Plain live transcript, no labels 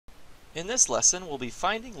In this lesson, we'll be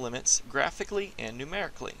finding limits graphically and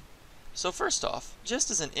numerically. So first off,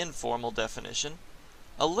 just as an informal definition,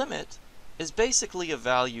 a limit is basically a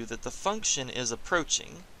value that the function is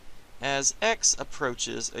approaching as x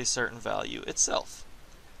approaches a certain value itself.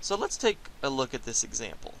 So let's take a look at this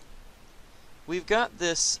example. We've got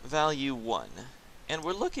this value 1, and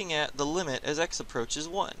we're looking at the limit as x approaches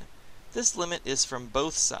 1. This limit is from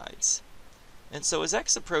both sides. And so as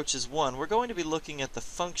x approaches 1, we're going to be looking at the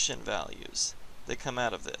function values that come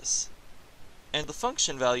out of this. And the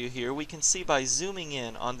function value here we can see by zooming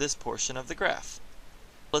in on this portion of the graph.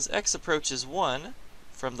 As x approaches 1,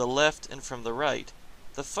 from the left and from the right,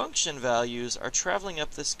 the function values are traveling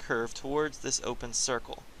up this curve towards this open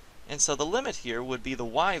circle. And so the limit here would be the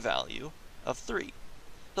y value of 3.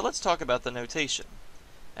 So let's talk about the notation.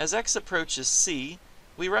 As x approaches c,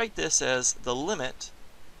 we write this as the limit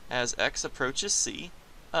as x approaches c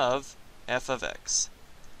of f of x.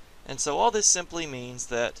 And so all this simply means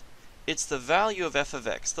that it's the value of f of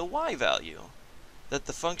x, the y value, that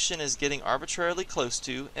the function is getting arbitrarily close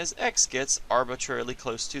to as x gets arbitrarily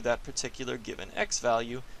close to that particular given x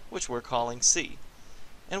value, which we're calling c.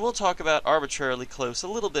 And we'll talk about arbitrarily close a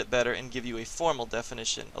little bit better and give you a formal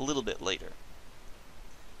definition a little bit later.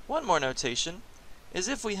 One more notation is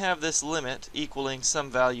if we have this limit equaling some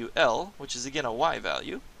value L, which is again a y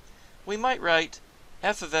value, we might write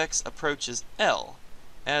f of x approaches L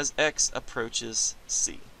as x approaches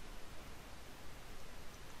c.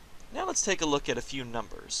 Now let's take a look at a few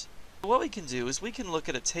numbers. What we can do is we can look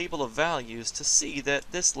at a table of values to see that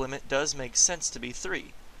this limit does make sense to be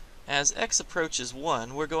 3. As x approaches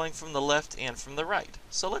 1, we're going from the left and from the right.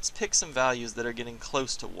 So let's pick some values that are getting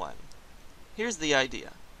close to 1. Here's the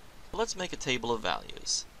idea. Let's make a table of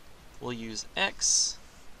values. We'll use x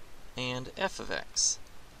and f of x.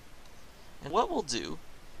 And what we'll do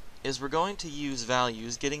is we're going to use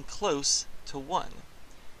values getting close to 1.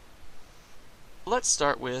 Let's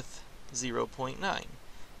start with 0.9.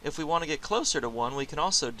 If we want to get closer to 1, we can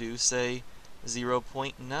also do, say,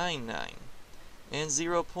 0.99 and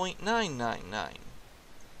 0.999.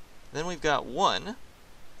 Then we've got 1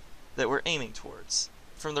 that we're aiming towards.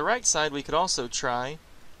 From the right side, we could also try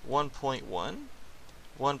 1.1,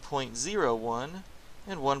 1.01,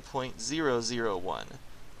 and 1.001,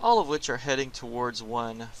 all of which are heading towards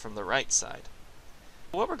 1 from the right side.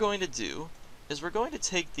 What we're going to do is we're going to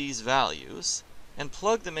take these values and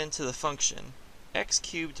plug them into the function x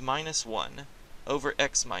cubed minus 1 over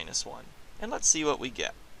x minus 1. And let's see what we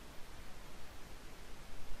get.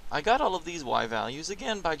 I got all of these y values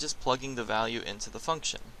again by just plugging the value into the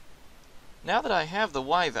function. Now that I have the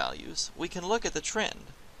y values, we can look at the trend.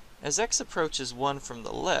 As x approaches 1 from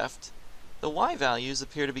the left, the y values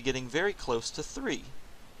appear to be getting very close to 3.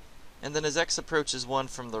 And then as x approaches 1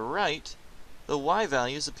 from the right, the y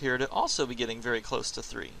values appear to also be getting very close to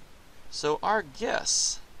 3. So our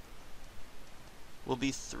guess will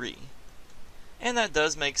be 3. And that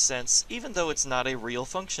does make sense, even though it's not a real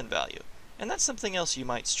function value. And that's something else you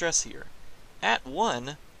might stress here. At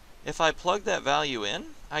 1, if I plug that value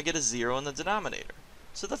in, I get a 0 in the denominator.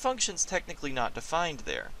 So the function's technically not defined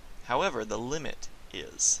there. However, the limit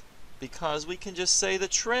is, because we can just say the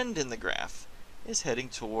trend in the graph is heading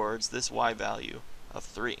towards this y value of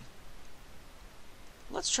 3.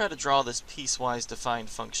 Let's try to draw this piecewise defined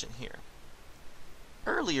function here.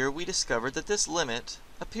 Earlier, we discovered that this limit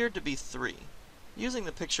appeared to be 3. Using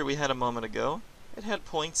the picture we had a moment ago, it had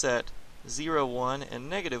points at 0, 1, and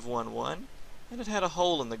negative 1, 1, and it had a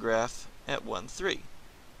hole in the graph at 1, 3.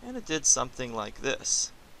 And it did something like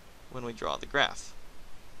this when we draw the graph.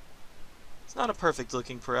 It's not a perfect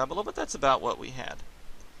looking parabola, but that's about what we had.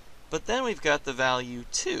 But then we've got the value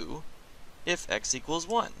 2 if x equals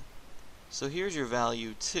 1. So here's your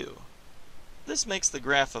value 2. This makes the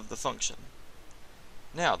graph of the function.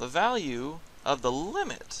 Now, the value of the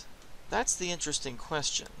limit, that's the interesting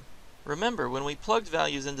question. Remember, when we plugged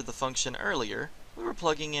values into the function earlier, we were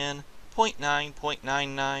plugging in 0.9,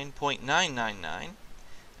 0.99, 0.999,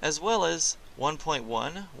 as well as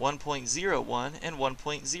 1.1, 1.01, and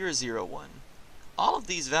 1.001. All of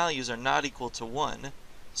these values are not equal to 1,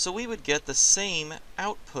 so we would get the same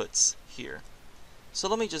outputs here. So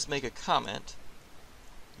let me just make a comment.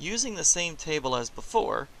 Using the same table as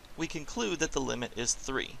before, we conclude that the limit is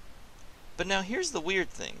 3. But now here's the weird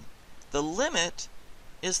thing. The limit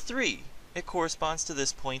is 3. It corresponds to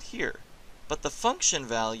this point here. But the function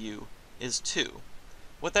value is 2.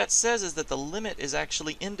 What that says is that the limit is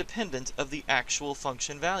actually independent of the actual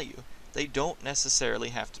function value. They don't necessarily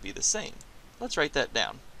have to be the same. Let's write that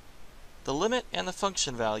down. The limit and the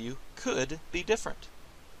function value could be different.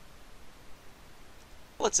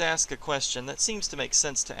 Let's ask a question that seems to make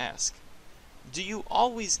sense to ask. Do you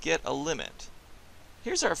always get a limit?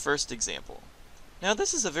 Here's our first example. Now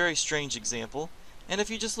this is a very strange example, and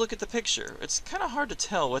if you just look at the picture, it's kind of hard to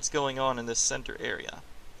tell what's going on in this center area.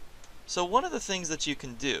 So one of the things that you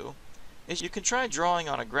can do is you can try drawing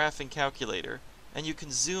on a graphing calculator, and you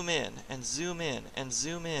can zoom in and zoom in and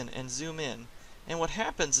zoom in and zoom in. And what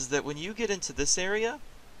happens is that when you get into this area,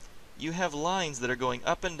 you have lines that are going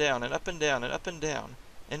up and down and up and down and up and down.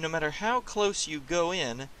 And no matter how close you go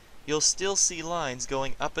in, you'll still see lines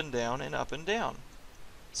going up and down and up and down.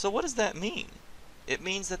 So what does that mean? It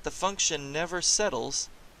means that the function never settles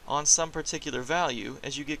on some particular value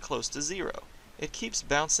as you get close to 0. It keeps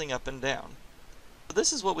bouncing up and down. So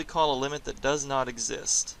this is what we call a limit that does not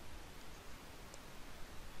exist.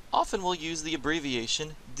 Often we'll use the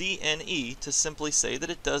abbreviation DNE to simply say that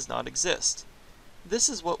it does not exist. This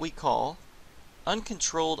is what we call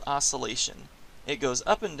uncontrolled oscillation. It goes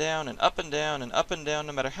up and down and up and down and up and down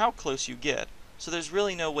no matter how close you get, so there's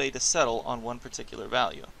really no way to settle on one particular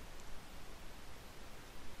value.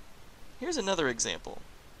 Here's another example.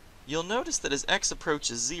 You'll notice that as x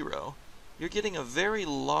approaches 0, you're getting a very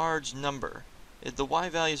large number. The y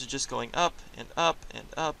values are just going up and up and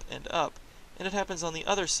up and up, and it happens on the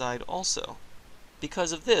other side also.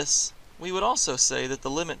 Because of this, we would also say that the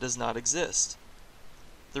limit does not exist.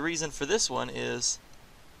 The reason for this one is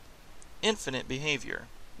infinite behavior,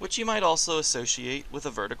 which you might also associate with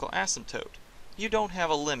a vertical asymptote. You don't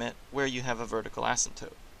have a limit where you have a vertical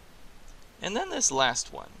asymptote. And then this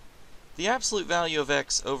last one. The absolute value of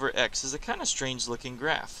x over x is a kind of strange looking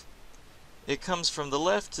graph. It comes from the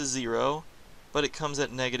left to 0, but it comes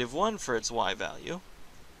at -1 for its y value.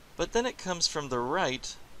 But then it comes from the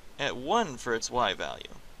right at 1 for its y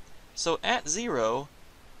value. So at 0,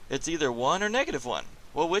 it's either 1 or -1.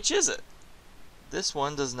 Well, which is it? This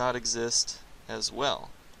one does not exist as well.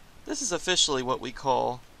 This is officially what we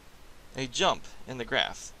call a jump in the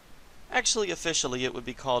graph. Actually, officially it would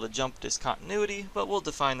be called a jump discontinuity, but we'll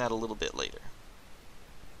define that a little bit later.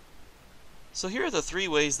 So here are the 3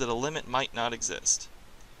 ways that a limit might not exist.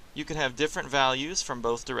 You can have different values from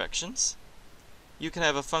both directions. You can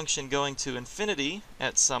have a function going to infinity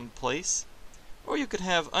at some place, or you could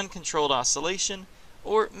have uncontrolled oscillation,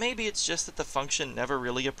 or maybe it's just that the function never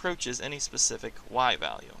really approaches any specific y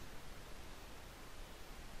value.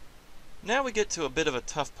 Now we get to a bit of a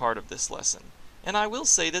tough part of this lesson, and I will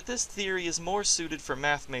say that this theory is more suited for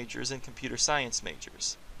math majors and computer science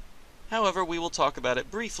majors. However, we will talk about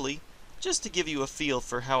it briefly, just to give you a feel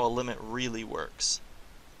for how a limit really works.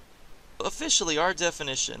 Officially, our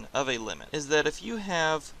definition of a limit is that if you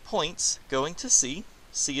have points going to C,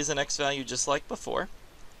 C is an x value just like before,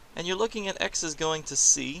 and you're looking at x is going to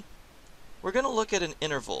C, we're going to look at an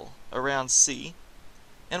interval around C,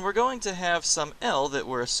 and we're going to have some L that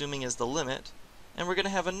we're assuming is the limit, and we're going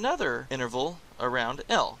to have another interval around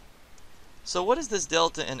L. So what is this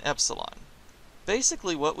delta and epsilon?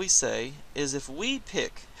 Basically what we say is if we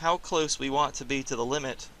pick how close we want to be to the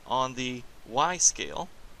limit on the y scale,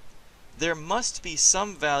 there must be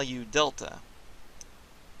some value delta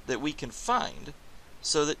that we can find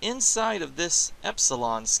so that inside of this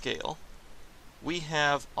epsilon scale we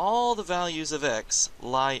have all the values of x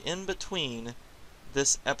lie in between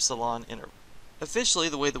this epsilon interval. Officially,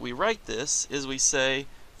 the way that we write this is we say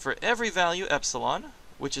for every value epsilon,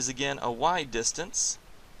 which is again a y distance,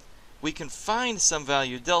 we can find some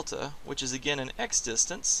value delta, which is again an x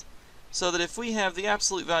distance, so that if we have the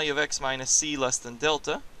absolute value of x minus c less than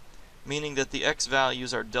delta, meaning that the x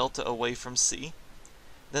values are delta away from c,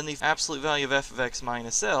 then the absolute value of f of x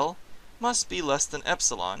minus L must be less than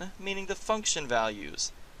epsilon, meaning the function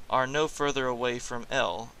values are no further away from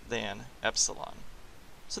L than epsilon.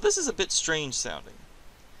 So this is a bit strange sounding.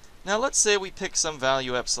 Now let's say we pick some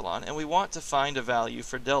value epsilon and we want to find a value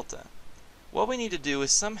for delta. What we need to do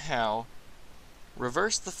is somehow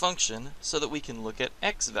reverse the function so that we can look at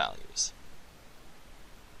x values.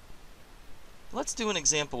 Let's do an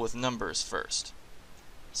example with numbers first.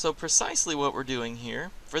 So precisely what we're doing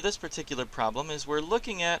here for this particular problem is we're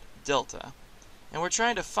looking at delta, and we're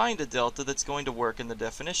trying to find a delta that's going to work in the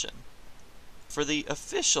definition. For the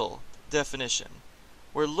official definition,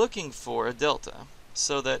 we're looking for a delta,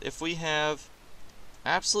 so that if we have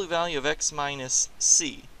absolute value of x minus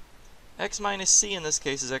c in this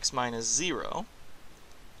case is x minus 0,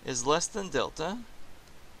 is less than delta,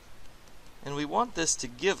 and we want this to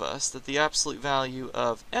give us that the absolute value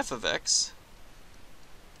of f of x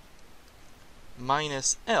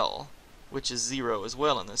minus L, which is 0 as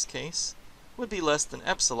well in this case, would be less than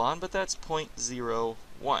epsilon, but that's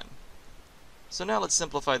 0.01. So now let's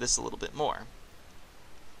simplify this a little bit more.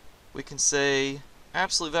 We can say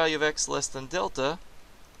absolute value of x less than delta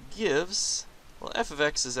gives, well, f of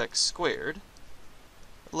x is x squared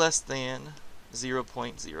less than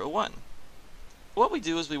 0.01. What we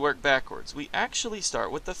do is we work backwards. We actually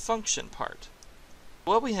start with the function part.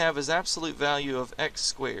 What we have is absolute value of x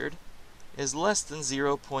squared is less than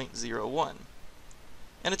 0.01.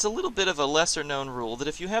 And it's a little bit of a lesser known rule that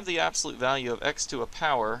if you have the absolute value of x to a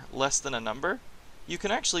power less than a number, you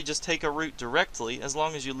can actually just take a root directly as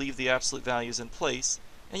long as you leave the absolute values in place,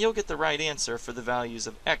 and you'll get the right answer for the values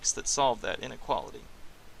of x that solve that inequality.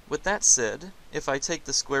 With that said, if I take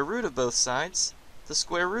the square root of both sides, the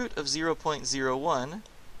square root of 0.01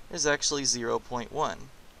 is actually 0.1.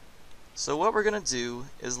 So what we're going to do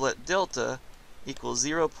is let delta equal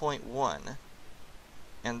 0.1,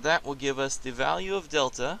 and that will give us the value of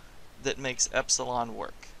delta that makes epsilon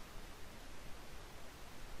work.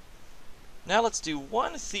 Now let's do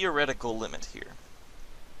one theoretical limit here.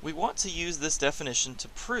 We want to use this definition to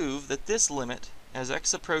prove that this limit, as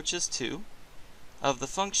x approaches 2, of the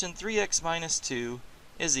function 3x minus 2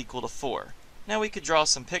 is equal to 4. Now we could draw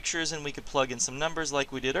some pictures and we could plug in some numbers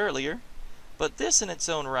like we did earlier, but this in its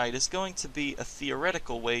own right is going to be a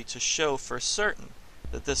theoretical way to show for certain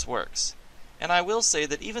that this works. And I will say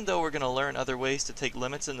that even though we're going to learn other ways to take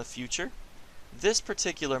limits in the future, this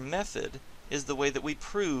particular method is the way that we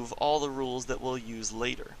prove all the rules that we'll use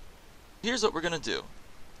later. Here's what we're going to do.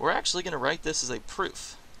 We're actually going to write this as a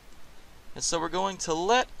proof. And so we're going to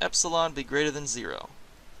let epsilon be greater than 0.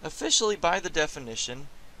 Officially, by the definition,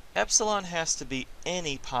 epsilon has to be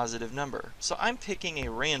any positive number. So I'm picking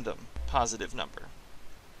a random positive number.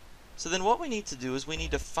 So then what we need to do is we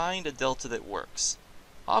need to find a delta that works.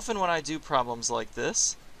 Often when I do problems like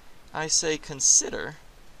this, I say consider,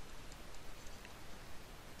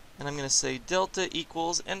 and I'm going to say delta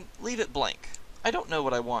equals, and leave it blank. I don't know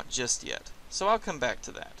what I want just yet, so I'll come back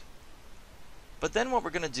to that. But then what we're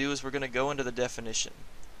going to do is we're going to go into the definition.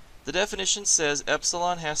 The definition says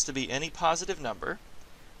epsilon has to be any positive number,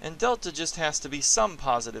 and delta just has to be some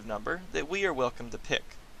positive number that we are welcome to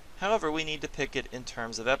pick. However, we need to pick it in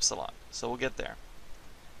terms of epsilon, so we'll get there.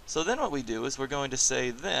 So then what we do is we're going to say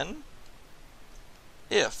then,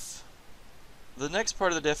 if the next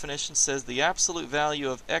part of the definition says the absolute value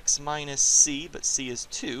of x minus c, but c is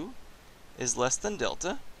 2, is less than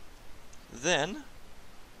delta, then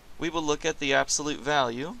we will look at the absolute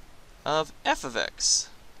value of f of x,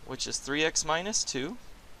 which is 3x minus 2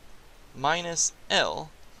 minus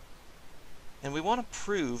L, and we want to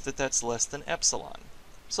prove that that's less than epsilon.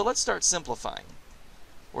 So let's start simplifying.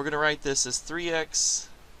 We're going to write this as 3x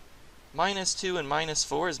minus 2 and minus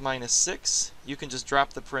 4 is minus 6. You can just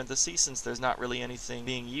drop the parentheses since there's not really anything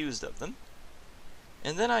being used of them.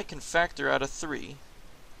 And then I can factor out a 3,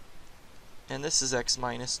 and this is x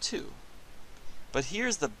minus 2. But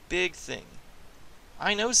here's the big thing.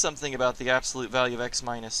 I know something about the absolute value of x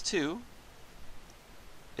minus 2.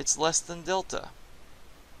 It's less than delta.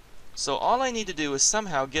 So all I need to do is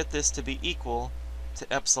somehow get this to be equal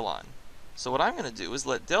to epsilon. So what I'm going to do is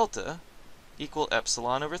let delta equal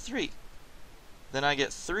epsilon over 3. Then I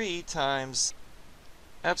get 3 times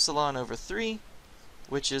epsilon over 3,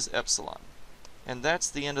 which is epsilon. And that's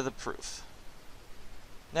the end of the proof.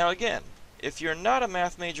 Now again, if you're not a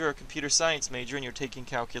math major or computer science major and you're taking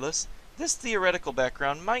calculus, this theoretical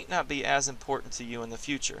background might not be as important to you in the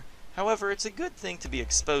future. However, it's a good thing to be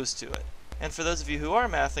exposed to it. And for those of you who are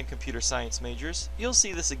math and computer science majors, you'll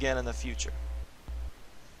see this again in the future.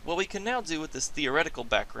 What we can now do with this theoretical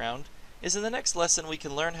background is in the next lesson we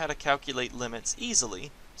can learn how to calculate limits easily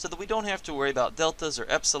so that we don't have to worry about deltas or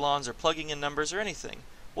epsilons or plugging in numbers or anything.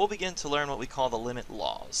 We'll begin to learn what we call the limit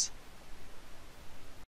laws.